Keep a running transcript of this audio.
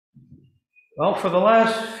Well, for the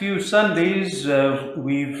last few Sundays,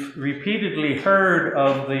 we've repeatedly heard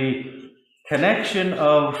of the connection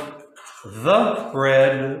of the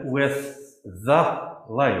bread with the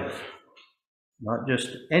life. Not just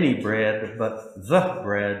any bread, but the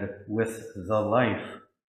bread with the life.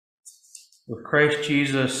 With Christ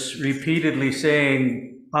Jesus repeatedly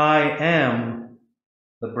saying, I am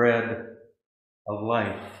the bread of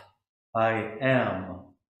life. I am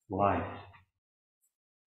life.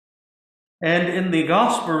 And in the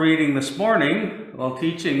gospel reading this morning, while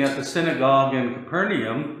teaching at the synagogue in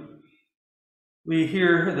Capernaum, we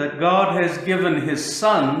hear that God has given his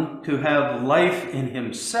Son to have life in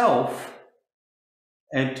himself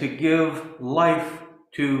and to give life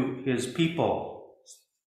to his people.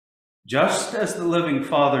 Just as the living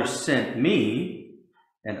Father sent me,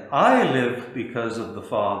 and I live because of the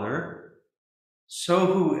Father, so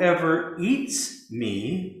whoever eats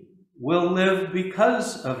me will live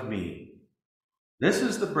because of me. This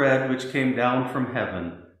is the bread which came down from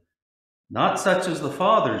heaven, not such as the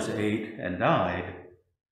fathers ate and died.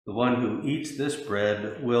 The one who eats this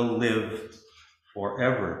bread will live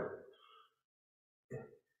forever.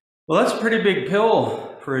 Well, that's a pretty big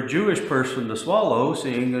pill for a Jewish person to swallow,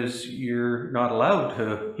 seeing as you're not allowed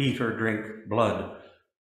to eat or drink blood.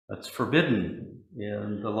 That's forbidden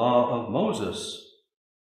in the law of Moses.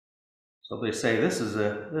 So they say this is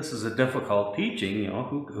a difficult teaching.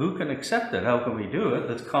 Who can accept it? How can we do it?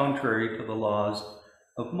 That's contrary to the laws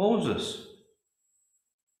of Moses.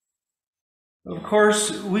 Of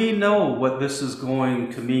course, we know what this is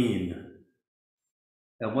going to mean,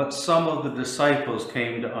 and what some of the disciples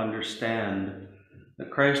came to understand,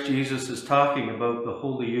 that Christ Jesus is talking about the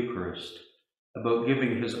Holy Eucharist, about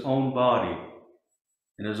giving his own body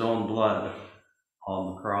and his own blood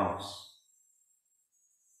on the cross.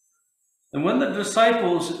 And when the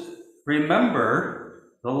disciples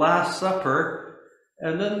remember the Last Supper,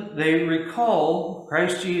 and then they recall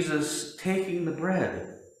Christ Jesus taking the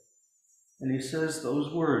bread, and he says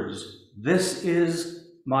those words, "This is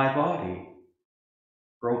my body,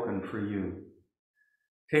 broken for you."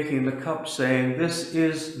 Taking the cup, saying, "This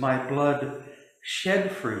is my blood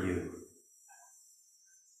shed for you."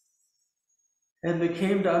 And they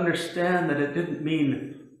came to understand that it didn't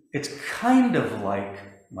mean it's kind of like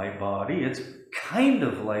my body, it's kind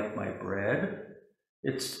of like my bread.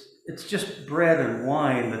 It's just bread and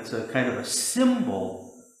wine that's a kind of a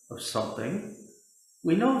symbol of something.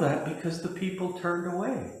 We know that because the people turned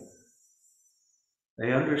away.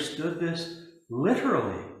 They understood this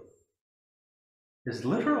literally, his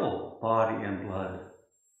literal body and blood.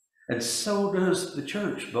 And so does the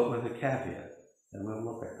church, but with a caveat. And we'll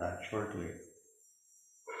look at that shortly.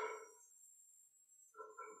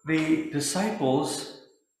 The disciples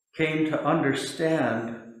came to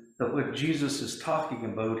understand that what Jesus is talking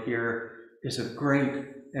about here is a great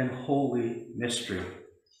and holy mystery.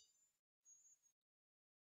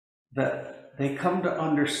 That they come to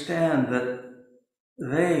understand that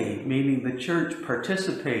they, meaning the church,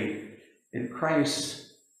 participate in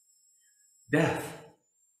Christ's death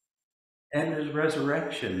and his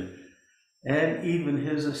resurrection and even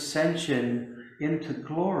his ascension into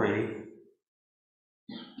glory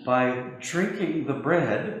by drinking the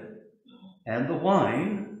bread and the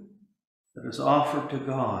wine that is offered to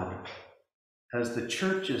God as the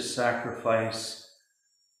church's sacrifice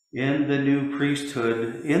in the new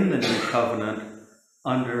priesthood, in the new covenant,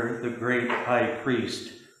 under the great high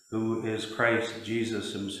priest, who is Christ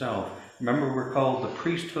Jesus himself. Remember, we're called the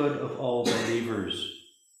priesthood of all believers.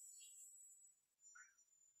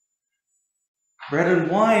 Bread and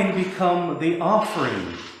wine become the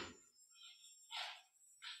offering.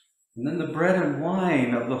 And then the bread and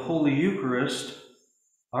wine of the Holy Eucharist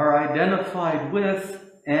are identified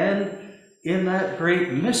with, and in that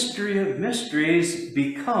great mystery of mysteries,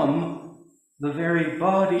 become the very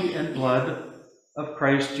body and blood of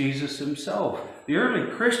Christ Jesus himself. The early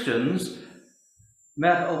Christians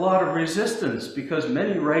met a lot of resistance because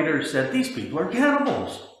many writers said, these people are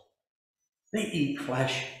cannibals. They eat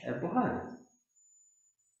flesh and blood.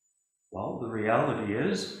 Well, the reality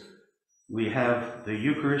is, we have the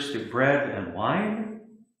Eucharistic bread and wine,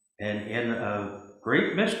 and in a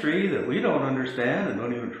great mystery that we don't understand and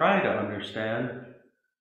don't even try to understand,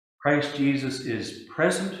 Christ Jesus is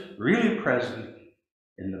present, really present,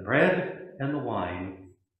 in the bread and the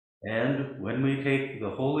wine. And when we take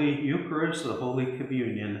the Holy Eucharist, the Holy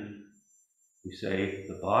Communion, we say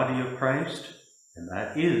the body of Christ, and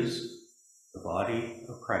that is the body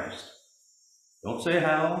of Christ. Don't say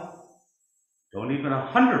how. Don't even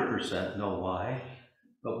 100% know why,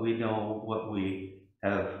 but we know what we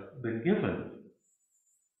have been given.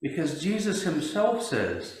 Because Jesus himself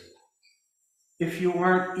says, if you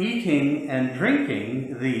aren't eating and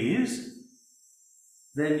drinking these,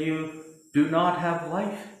 then you do not have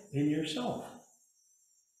life in yourself.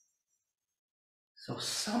 So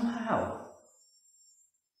somehow,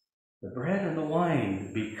 the bread and the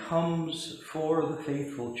wine becomes for the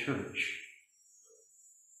faithful church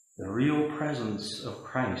the real presence of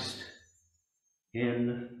Christ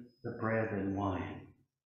in the bread and wine.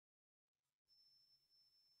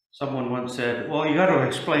 Someone once said, well, you got to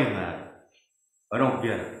explain that. I don't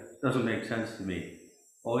get it. It doesn't make sense to me.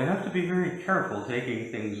 Well, we have to be very careful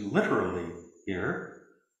taking things literally here,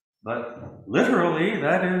 but literally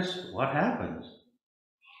that is what happens.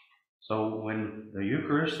 So when the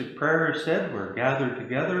Eucharistic prayer is said, we're gathered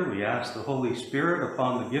together, we ask the Holy Spirit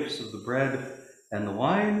upon the gifts of the bread and the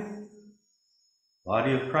wine.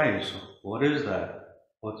 Body of Christ. What is that?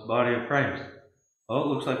 What's the body of Christ? Oh, it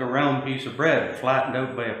looks like a round piece of bread flattened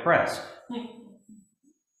out by a press.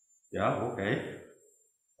 Yeah, okay.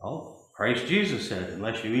 Well, Christ Jesus said,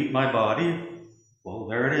 unless you eat my body, well,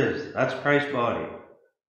 there it is. That's Christ's body.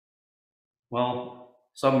 Well,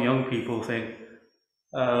 some young people think,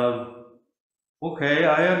 okay,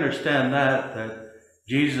 I understand that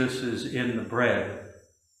Jesus is in the bread,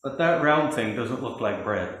 but that round thing doesn't look like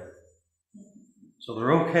bread. So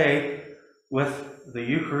they're okay with the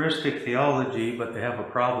Eucharistic theology, but they have a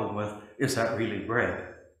problem with, is that really bread?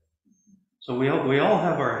 So we all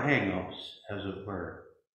have our hang-ups, as it were.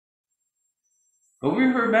 But we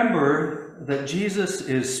remember that Jesus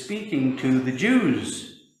is speaking to the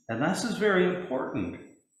Jews, and this is very important.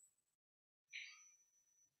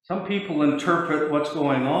 Some people interpret what's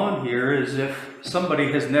going on here as if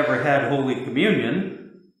somebody has never had Holy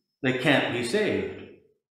Communion, they can't be saved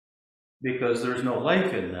because there's no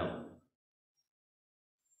life in them.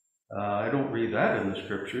 I don't read that in the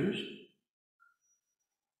scriptures.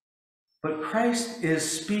 But Christ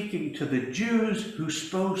is speaking to the Jews who are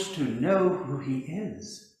supposed to know who he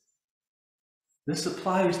is. This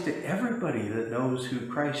applies to everybody that knows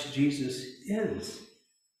who Christ Jesus is.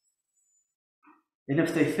 And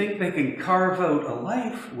if they think they can carve out a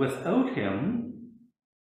life without him,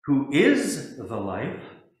 who is the life,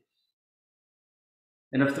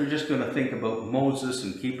 and if they're just going to think about Moses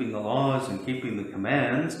and keeping the laws and keeping the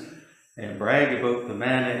commands and brag about the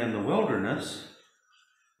manna in the wilderness,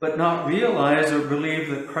 but not realize or believe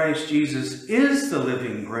that Christ Jesus is the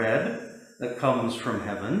living bread that comes from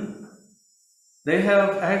heaven, they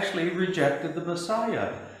have actually rejected the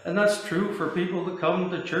Messiah. And that's true for people that come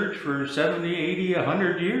to church for 70, 80,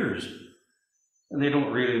 100 years. And they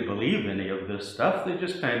don't really believe any of this stuff. They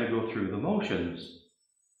just kind of go through the motions.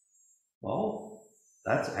 Well,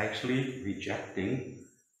 that's actually rejecting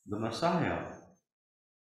the Messiah.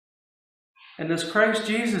 And as Christ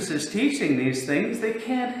Jesus is teaching these things, they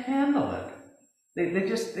can't handle it. They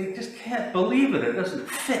just can't believe it. It doesn't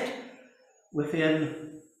fit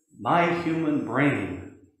within my human brain.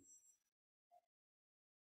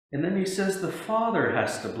 And then he says the Father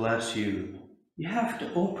has to bless you. You have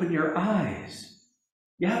to open your eyes.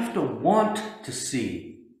 You have to want to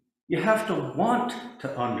see. You have to want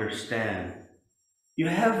to understand. You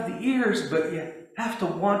have the ears, but you have to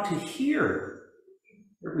want to hear.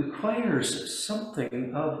 It requires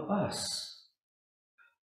something of us.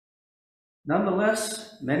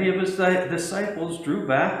 Nonetheless, many of his disciples drew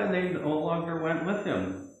back and they no longer went with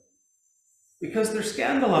him because they're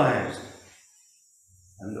scandalized.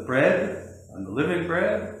 And the bread, and the living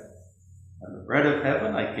bread, and the bread of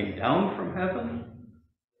heaven, I came down from heaven.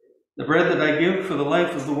 The bread that I give for the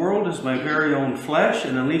life of the world is my very own flesh,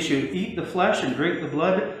 and unless you eat the flesh and drink the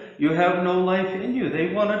blood, you have no life in you.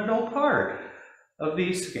 They wanted no part of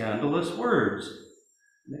these scandalous words.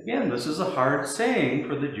 And again, this is a hard saying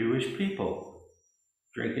for the Jewish people.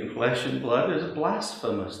 Drinking flesh and blood is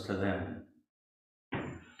blasphemous to them.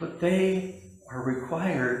 But they are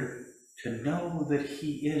required to know that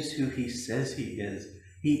he is who he says he is.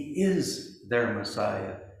 He is their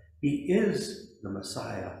Messiah. He is the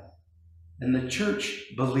Messiah. And the church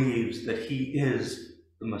believes that he is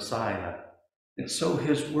the Messiah. And so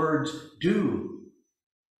his words do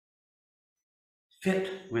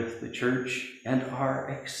fit with the church and are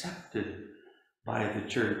accepted by the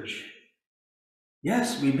church.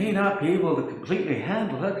 Yes, we may not be able to completely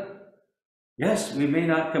handle it. Yes, we may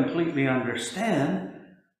not completely understand,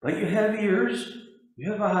 but you have ears,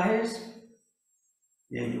 you have eyes,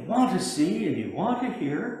 and you want to see and you want to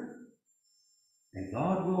hear. And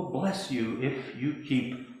God will bless you if you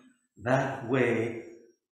keep that way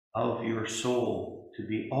of your soul, to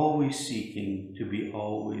be always seeking, to be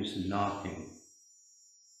always knocking.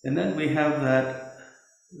 And then we have that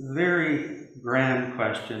very grand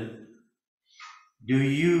question, do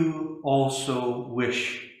you also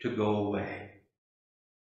wish to go away?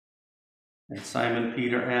 And Simon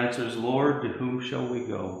Peter answers, Lord, to whom shall we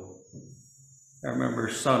go? I remember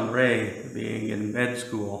son Ray being in med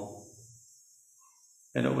school,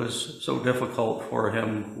 and it was so difficult for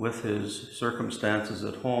him with his circumstances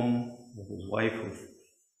at home, with his wife with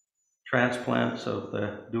transplants of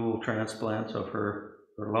the dual transplants of her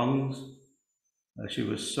lungs. She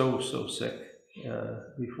was so sick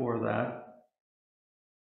before that.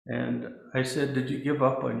 And I said, did you give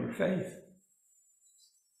up on your faith?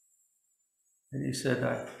 And he said,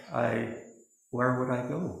 where would I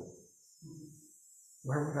go?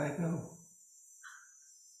 Where would I go?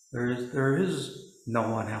 There is no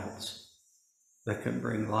one else that can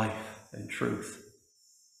bring life and truth.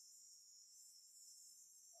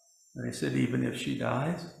 And I said, even if she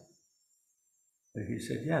dies? And he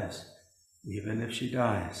said, yes, even if she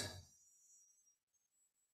dies.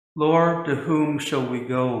 Lord, to whom shall we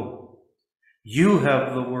go? You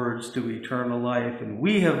have the words to eternal life, and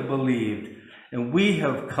we have believed, and we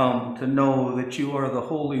have come to know that you are the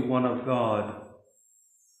Holy One of God.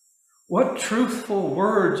 What truthful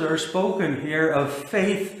words are spoken here of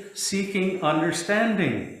faith-seeking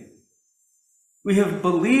understanding. We have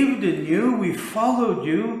believed in you, we've followed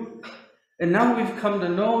you, and now we've come to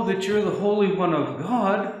know that you're the Holy One of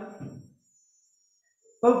God,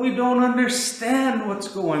 but we don't understand what's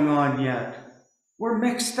going on yet. We're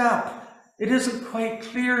mixed up. It isn't quite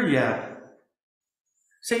clear yet.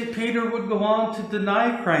 St. Peter would go on to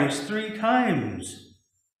deny Christ 3 times.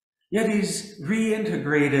 Yet he's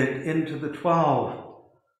reintegrated into the 12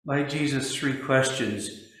 by Jesus' 3 questions.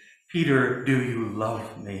 Peter, do you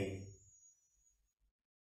love me?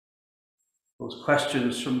 Those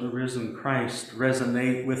questions from the risen Christ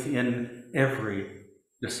resonate within every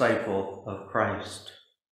disciple of Christ.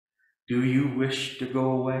 Do you wish to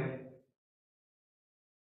go away?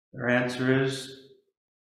 Their answer is,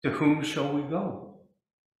 to whom shall we go?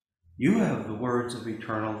 You have the words of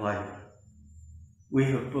eternal life. We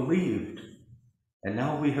have believed, and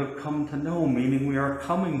now we have come to know, meaning we are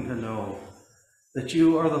coming to know, that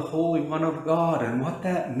you are the Holy One of God, and what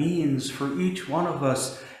that means for each one of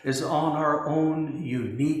us is on our own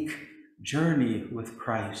unique journey with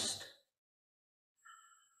Christ.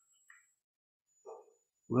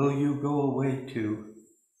 Will you go away to?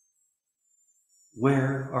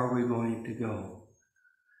 Where are we going to go?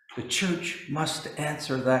 The church must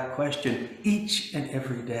answer that question each and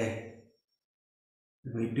every day.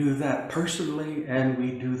 We do that personally, and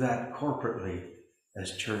we do that corporately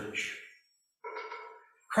as church.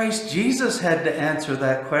 Christ Jesus had to answer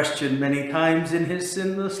that question many times in his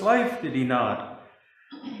sinless life, did he not?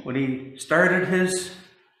 When he started his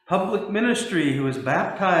public ministry, he was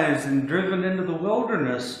baptized and driven into the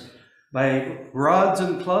wilderness by rods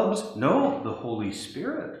and clubs. No, the Holy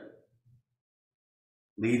Spirit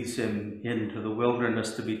leads him into the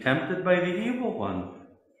wilderness to be tempted by the evil one.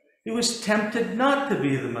 He was tempted not to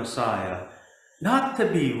be the Messiah, not to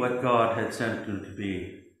be what God had sent him to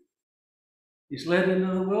be. He's led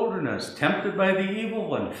into the wilderness, tempted by the evil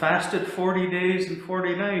one, fasted 40 days and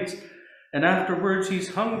 40 nights, and afterwards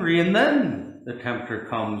he's hungry, and then the tempter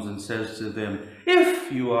comes and says to them,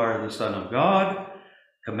 if you are the Son of God,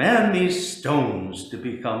 command these stones to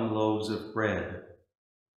become loaves of bread.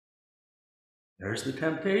 There's the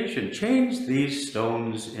temptation. Change these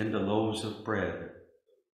stones into loaves of bread.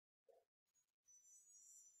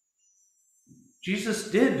 Jesus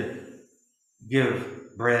did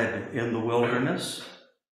give bread in the wilderness.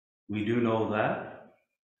 We do know that.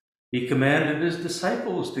 He commanded his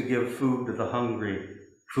disciples to give food to the hungry,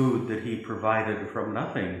 food that he provided from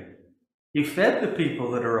nothing. He fed the people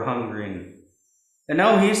that are hungry. And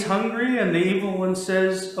now he's hungry, and the evil one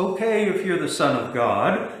says, okay, if you're the Son of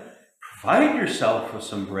God, provide yourself with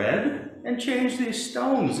some bread and change these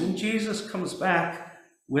stones. And Jesus comes back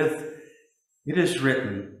with, it is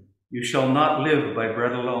written, you shall not live by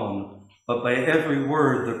bread alone, but by every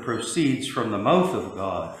word that proceeds from the mouth of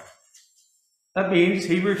God. That means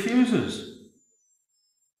he refuses.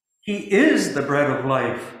 He is the bread of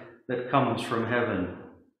life that comes from heaven,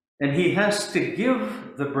 and he has to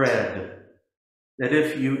give the bread that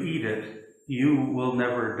if you eat it, you will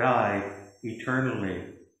never die eternally.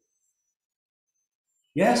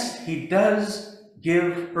 Yes, he does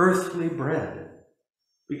give earthly bread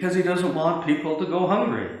because he doesn't want people to go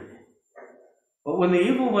hungry. But when the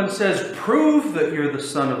evil one says, prove that you're the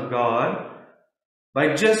Son of God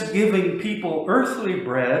by just giving people earthly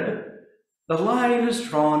bread, the line is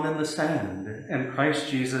drawn in the sand. And Christ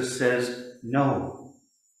Jesus says, no.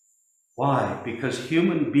 Why? Because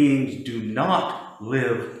human beings do not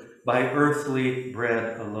live by earthly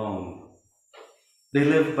bread alone. They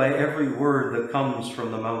live by every word that comes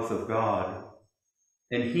from the mouth of God.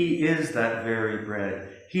 And he is that very bread.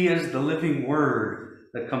 He is the living word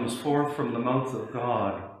that comes forth from the mouth of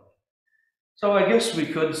God. So I guess we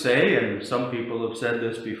could say, and some people have said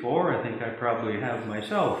this before, I think I probably have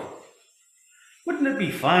myself, wouldn't it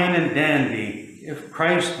be fine and dandy if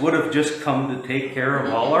Christ would have just come to take care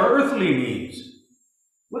of all our earthly needs?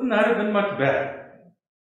 Wouldn't that have been much better?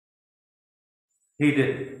 He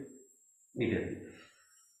didn't. He didn't.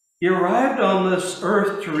 He arrived on this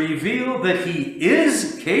earth to reveal that he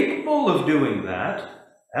is capable of doing that,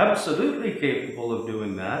 absolutely capable of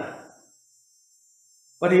doing that.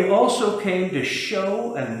 But he also came to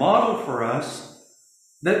show and model for us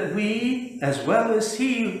that we, as well as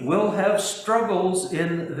he, will have struggles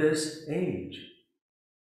in this age.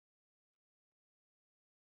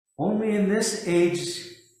 Only in this age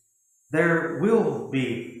there will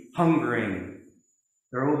be hungering,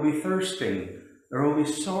 there will be thirsting, there will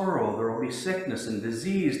be sorrow, there will be sickness and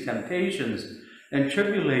disease, temptations and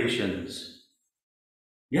tribulations.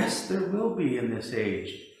 Yes, there will be in this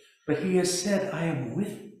age, but he has said, I am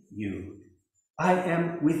with you. I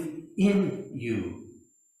am within you,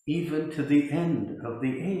 even to the end of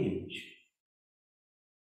the age.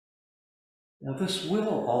 Now this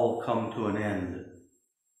will all come to an end.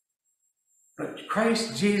 But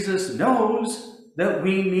Christ Jesus knows that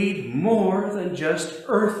we need more than just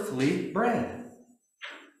earthly bread.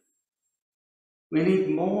 We need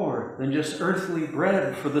more than just earthly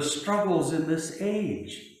bread for the struggles in this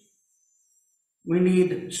age. We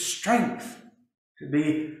need strength to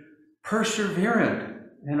be perseverant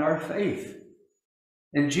in our faith.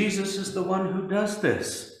 And Jesus is the one who does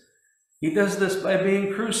this. He does this by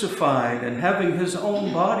being crucified and having his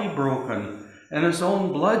own body broken and his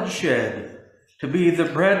own blood shed to be the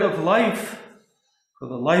bread of life for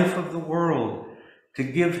the life of the world, to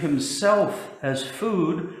give himself as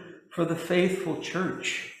food for the faithful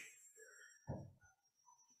church.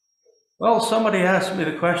 Well, somebody asked me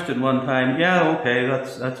the question one time, yeah, okay,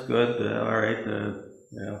 that's good, all right,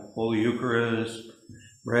 Holy Eucharist,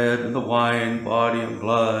 bread and the wine, body and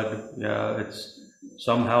blood, yeah, it's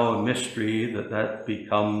somehow a mystery that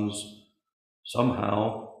becomes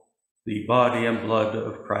somehow the body and blood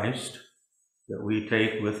of Christ that we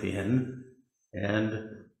take within,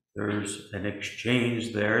 and there's an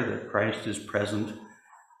exchange there that Christ is present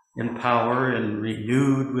in power and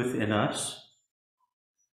renewed within us.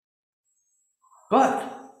 But,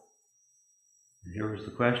 and here was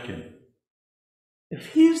the question,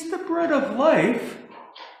 if he's the bread of life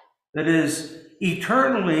that is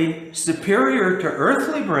eternally superior to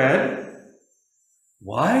earthly bread,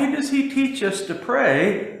 why does he teach us to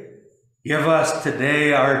pray, give us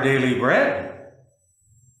today our daily bread,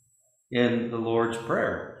 in the Lord's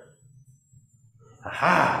Prayer?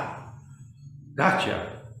 Aha!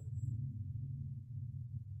 Gotcha!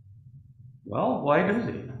 Well, why does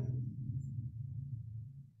he?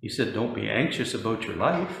 He said, don't be anxious about your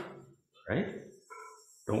life, right?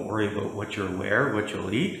 Don't worry about what you'll wear, what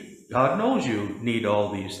you'll eat. God knows you need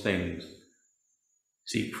all these things.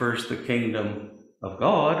 Seek first the kingdom of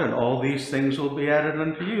God, and all these things will be added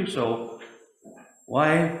unto you. So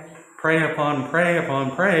why pray upon pray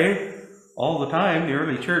all the time? The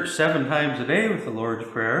early church 7 times a day with the Lord's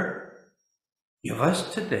Prayer. Give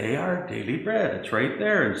us today our daily bread. It's right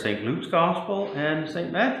there in St. Luke's Gospel and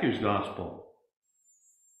St. Matthew's Gospel.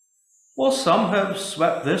 Well, some have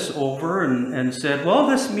swept this over and said, well,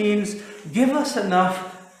 this means give us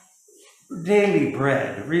enough daily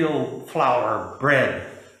bread, real flour bread,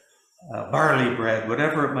 barley bread,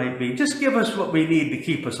 whatever it might be. Just give us what we need to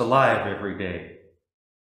keep us alive every day.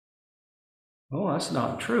 Well, that's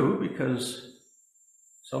not true, because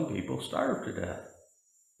some people starve to death.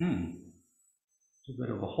 There's a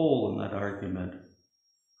bit of a hole in that argument.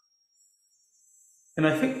 And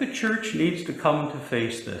I think the church needs to come to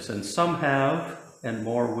face this, and some have, and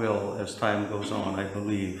more will as time goes on, I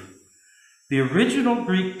believe. The original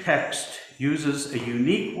Greek text uses a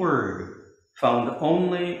unique word found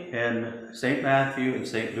only in St. Matthew and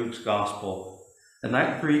St. Luke's Gospel. And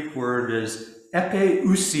that Greek word is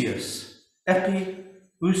EPHESIANS.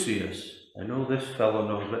 EPHESIANS. I know this fellow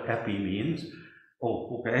knows what epi means.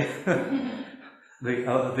 Oh, okay.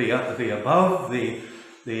 the above, the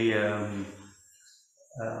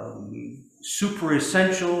super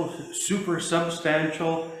essential, super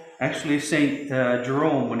substantial. Actually, St.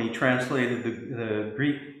 Jerome, when he translated the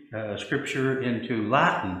Greek scripture into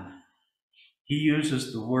Latin, he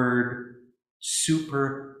uses the word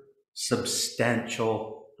super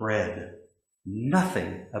substantial bread.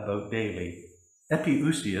 Nothing about daily.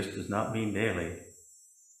 Epiousios does not mean daily.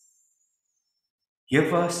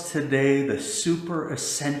 Give us today the super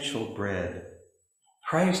essential bread.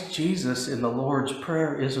 Christ Jesus in the Lord's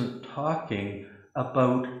Prayer isn't talking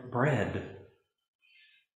about bread.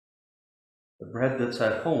 The bread that's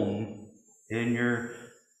at home in your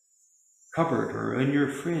cupboard or in your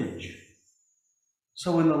fridge.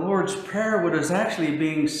 So in the Lord's Prayer, what is actually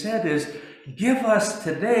being said is, give us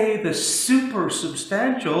today the super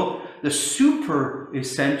substantial, the super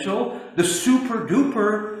essential, the super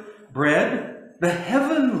duper bread, the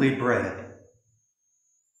heavenly bread.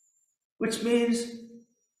 Which means,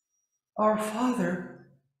 our Father,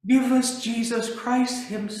 give us Jesus Christ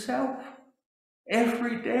himself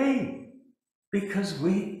every day, because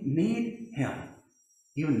we need him.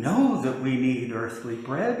 You know that we need earthly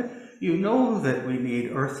bread. You know that we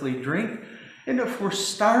need earthly drink. And if we're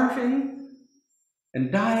starving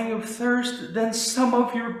and dying of thirst, then some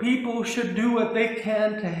of your people should do what they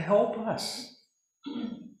can to help us.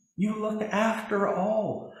 You look after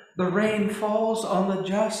all. The rain falls on the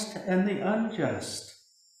just and the unjust.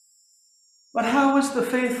 But how is the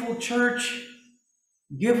faithful church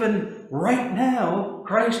given right now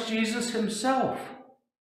Christ Jesus himself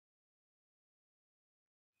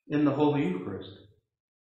in the Holy Eucharist?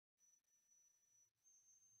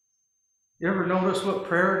 You ever notice what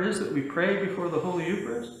prayer it is that we pray before the Holy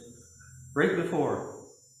Eucharist? Right before.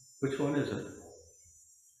 Which one is it?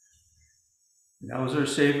 Now, as our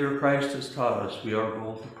Savior Christ has taught us, we are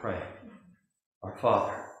bold to pray. Our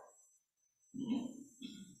Father.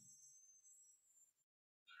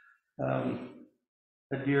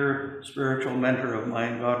 A dear spiritual mentor of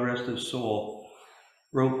mine, God rest his soul,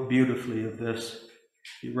 wrote beautifully of this.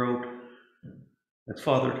 He wrote, that's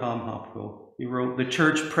Father Tom Hopko. He wrote, the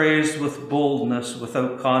church prays with boldness,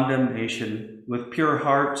 without condemnation, with pure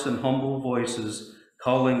hearts and humble voices,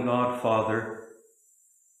 calling God Father,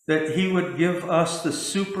 that he would give us the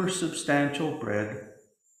supersubstantial bread.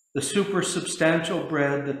 The supersubstantial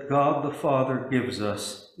bread that God the Father gives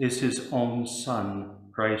us is his own Son,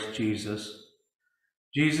 Christ Jesus.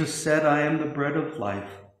 Jesus said, I am the bread of life.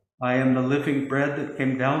 I am the living bread that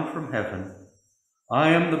came down from heaven. I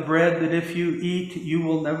am the bread that if you eat, you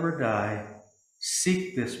will never die.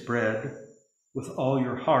 Seek this bread with all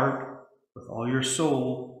your heart, with all your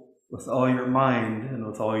soul, with all your mind, and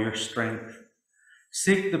with all your strength.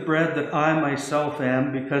 Seek the bread that I myself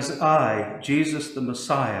am, because I, Jesus the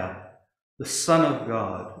Messiah, the Son of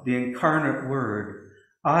God, the incarnate Word,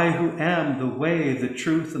 I who am the way, the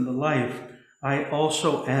truth, and the life, I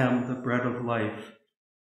also am the bread of life.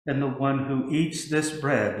 And the one who eats this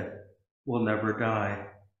bread will never die.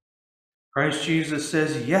 Christ Jesus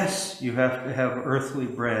says, yes, you have to have earthly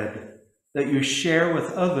bread that you share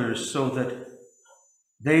with others so that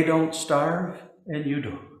they don't starve and you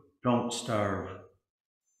don't starve.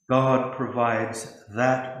 God provides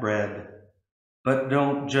that bread, but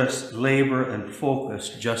don't just labor and focus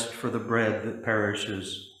just for the bread that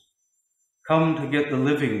perishes. Come to get the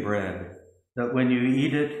living bread, that when you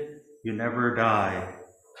eat it, you never die.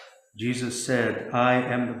 Jesus said, I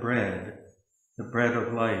am the bread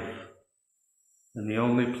of life. And the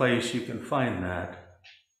only place you can find that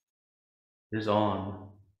is on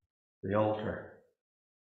the altar,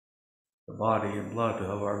 the body and blood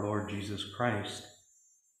of our Lord Jesus Christ.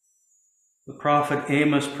 The prophet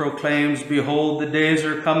Amos proclaims, behold, the days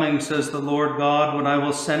are coming, says the Lord God, when I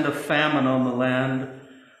will send a famine on the land,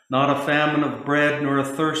 not a famine of bread nor a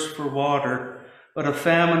thirst for water, but a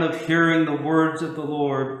famine of hearing the words of the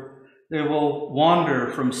Lord. They will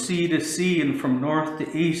wander from sea to sea and from north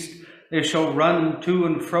to east. They shall run to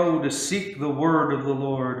and fro to seek the word of the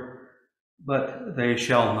Lord, but they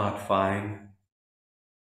shall not find.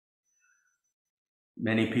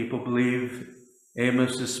 Many people believe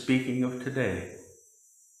Amos is speaking of today.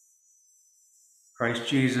 Christ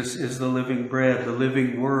Jesus is the living bread, the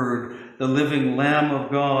living word, the living Lamb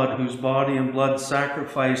of God, whose body and blood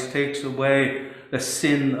sacrifice takes away the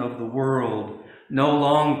sin of the world. No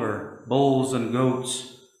longer bulls and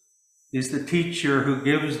goats. He's the teacher who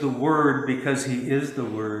gives the word because he is the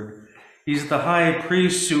word. He's the high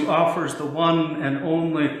priest who offers the one and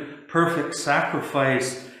only perfect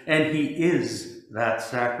sacrifice, and he is that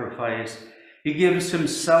sacrifice. He gives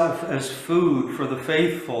himself as food for the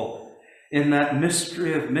faithful in that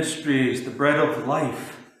mystery of mysteries, the bread of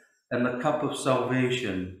life and the cup of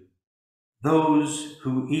salvation. Those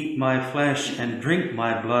who eat my flesh and drink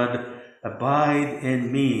my blood abide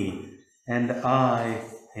in me, and I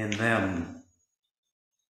in them.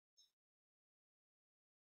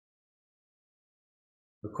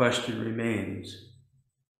 The question remains,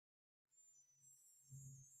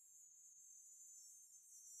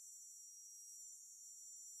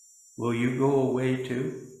 will you go away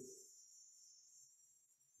too?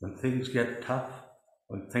 when things get tough,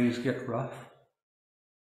 when things get rough,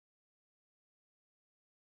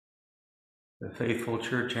 the faithful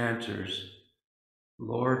church answers,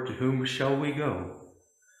 Lord, to whom shall we go?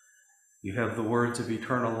 You have the words of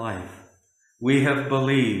eternal life. We have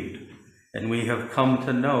believed, and we have come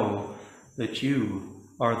to know that you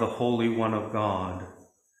are the Holy One of God,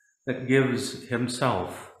 that gives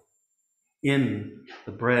himself in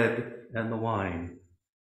the bread and the wine,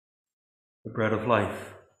 the bread of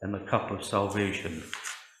life and the cup of salvation.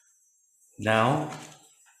 Now,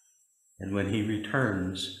 and when he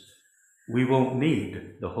returns, we won't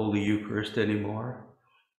need the Holy Eucharist anymore,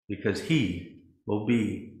 because he will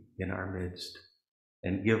be in our midst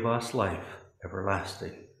and give us life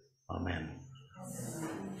everlasting. Amen.